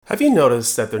Have you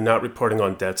noticed that they're not reporting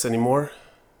on deaths anymore?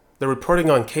 They're reporting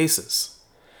on cases.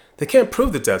 They can't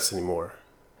prove the deaths anymore.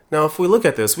 Now, if we look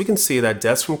at this, we can see that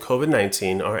deaths from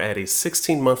COVID-19 are at a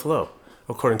 16-month low,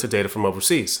 according to data from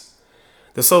overseas.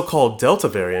 The so-called Delta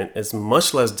variant is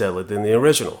much less deadly than the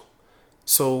original.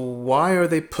 So why are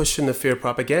they pushing the fear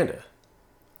propaganda?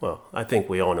 Well, I think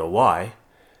we all know why.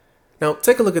 Now,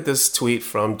 take a look at this tweet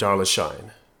from Darla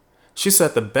Shine. She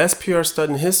said the best PR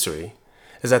stunt in history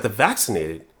is that the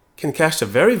vaccinated can catch the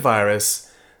very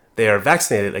virus they are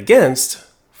vaccinated against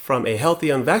from a healthy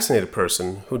unvaccinated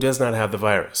person who does not have the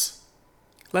virus.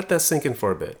 Let that sink in for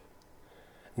a bit.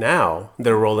 Now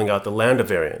they're rolling out the Lambda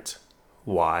variant.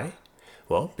 Why?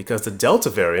 Well, because the Delta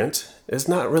variant is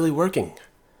not really working.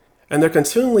 And they're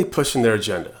continually pushing their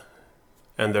agenda.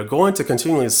 And they're going to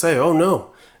continually say, oh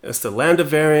no, it's the Lambda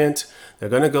variant. They're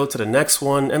going to go to the next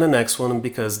one and the next one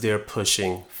because they're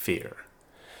pushing fear.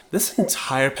 This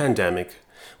entire pandemic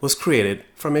was created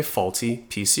from a faulty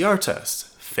PCR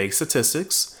test, fake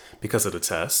statistics because of the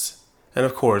test, and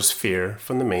of course fear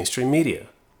from the mainstream media.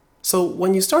 So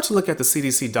when you start to look at the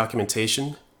CDC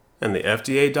documentation and the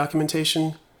FDA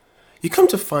documentation, you come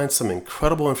to find some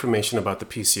incredible information about the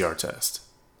PCR test.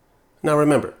 Now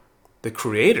remember, the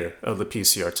creator of the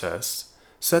PCR test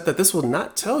said that this will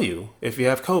not tell you if you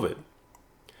have COVID.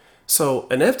 So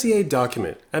an FDA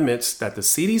document admits that the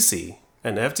CDC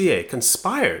and FDA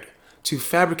conspired to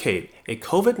fabricate a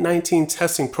COVID-19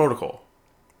 testing protocol.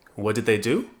 What did they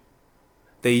do?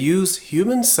 They used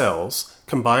human cells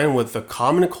combined with the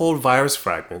common cold virus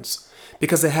fragments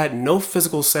because they had no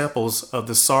physical samples of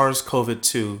the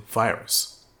SARS-CoV-2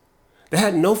 virus. They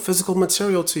had no physical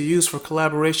material to use for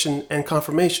collaboration and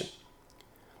confirmation.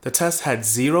 The test had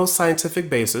zero scientific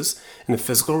basis in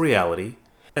physical reality,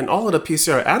 and all of the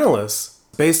PCR analysts,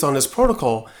 based on this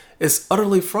protocol, is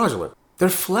utterly fraudulent. They're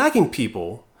flagging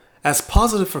people as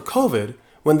positive for COVID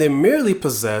when they merely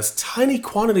possess tiny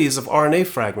quantities of RNA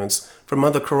fragments from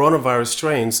other coronavirus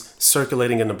strains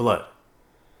circulating in the blood.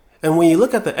 And when you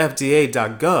look at the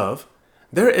FDA.gov,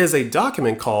 there is a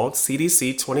document called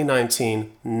CDC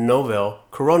 2019 Novel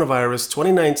Coronavirus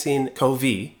 2019 CoV,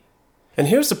 and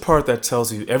here's the part that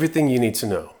tells you everything you need to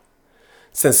know.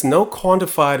 Since no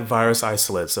quantified virus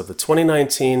isolates of the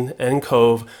 2019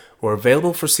 nCoV were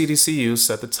available for CDC use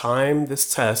at the time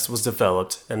this test was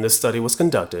developed and this study was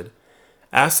conducted,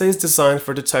 assays designed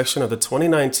for detection of the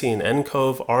 2019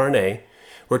 nCoV RNA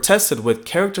were tested with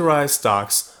characterized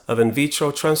stocks of in vitro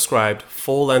transcribed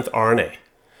full-length RNA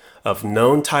of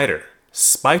known titer,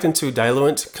 spiked into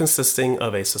diluent consisting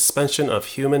of a suspension of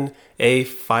human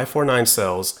A549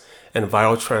 cells and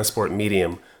viral transport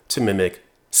medium to mimic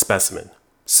specimen.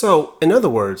 So, in other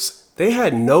words, they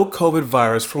had no COVID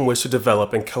virus from which to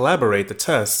develop and collaborate the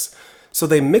tests, so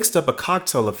they mixed up a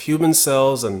cocktail of human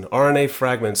cells and RNA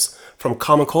fragments from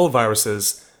common cold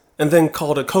viruses and then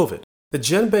called it COVID. The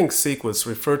GenBank sequence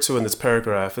referred to in this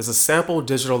paragraph is a sample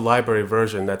digital library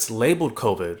version that's labeled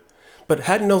COVID, but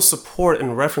had no support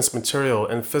in reference material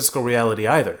and physical reality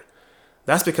either.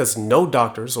 That's because no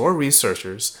doctors or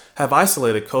researchers have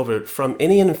isolated COVID from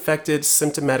any infected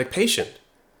symptomatic patient.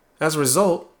 As a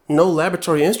result, no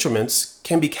laboratory instruments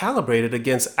can be calibrated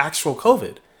against actual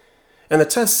COVID, and the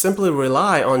tests simply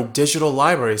rely on digital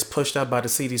libraries pushed out by the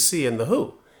CDC and the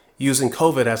WHO, using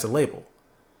COVID as a label.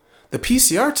 The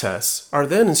PCR tests are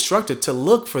then instructed to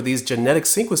look for these genetic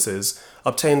sequences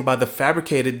obtained by the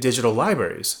fabricated digital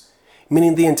libraries,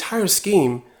 meaning the entire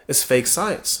scheme is fake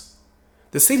science.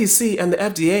 The CDC and the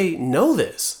FDA know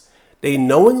this. They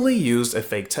knowingly used a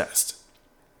fake test.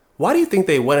 Why do you think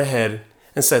they went ahead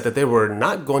and said that they were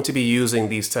not going to be using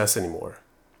these tests anymore?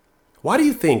 Why do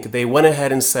you think they went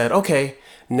ahead and said, okay,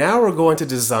 now we're going to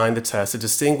design the test to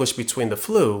distinguish between the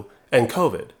flu and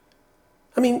COVID?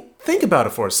 I mean, think about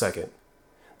it for a second.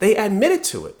 They admitted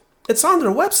to it. It's on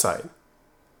their website.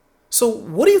 So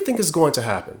what do you think is going to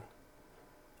happen?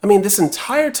 I mean, this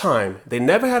entire time, they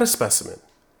never had a specimen.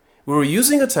 We were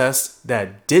using a test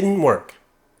that didn't work.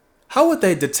 How would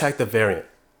they detect the variant?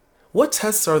 What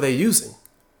tests are they using?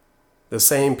 The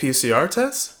same PCR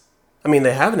tests? I mean,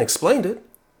 they haven't explained it.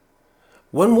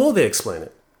 When will they explain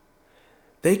it?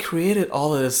 They created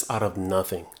all of this out of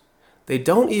nothing. They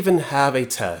don't even have a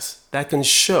test that can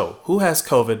show who has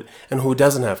COVID and who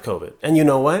doesn't have COVID. And you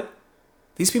know what?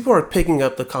 These people are picking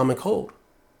up the common cold.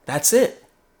 That's it.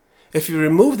 If you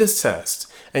remove this test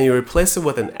and you replace it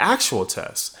with an actual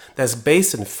test that's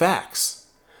based in facts,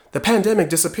 the pandemic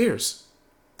disappears.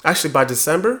 Actually, by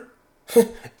December,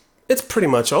 it's pretty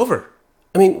much over.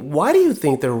 I mean, why do you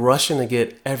think they're rushing to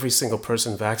get every single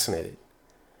person vaccinated?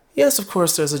 Yes, of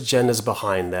course, there's agendas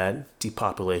behind that,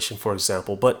 depopulation, for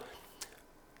example, but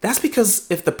That's because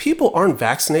if the people aren't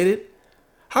vaccinated,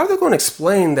 how are they going to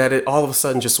explain that it all of a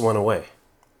sudden just went away?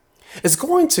 It's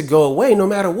going to go away no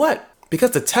matter what,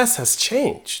 because the test has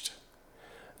changed.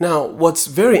 Now, what's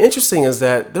very interesting is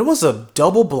that there was a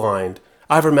double-blind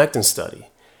ivermectin study,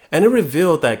 and it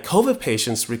revealed that COVID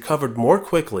patients recovered more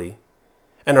quickly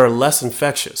and are less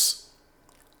infectious.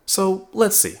 So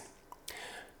let's see.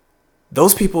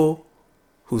 Those people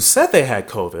who said they had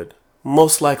COVID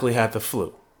most likely had the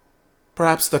flu,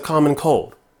 perhaps the common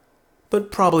cold,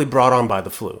 but probably brought on by the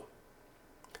flu.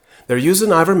 They're using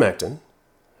ivermectin,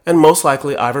 and most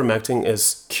likely ivermectin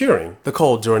is curing the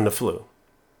cold during the flu.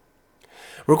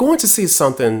 We're going to see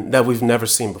something that we've never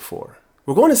seen before.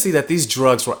 We're going to see that these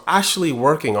drugs were actually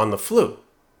working on the flu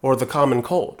or the common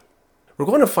cold. We're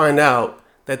going to find out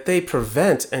that they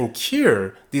prevent and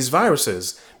cure these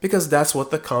viruses because that's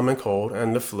what the common cold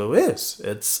and the flu is.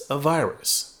 It's a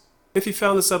virus. If you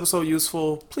found this episode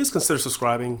useful, please consider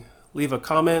subscribing, leave a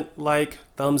comment, like,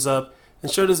 thumbs up,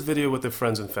 and share this video with your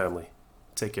friends and family.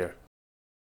 Take care.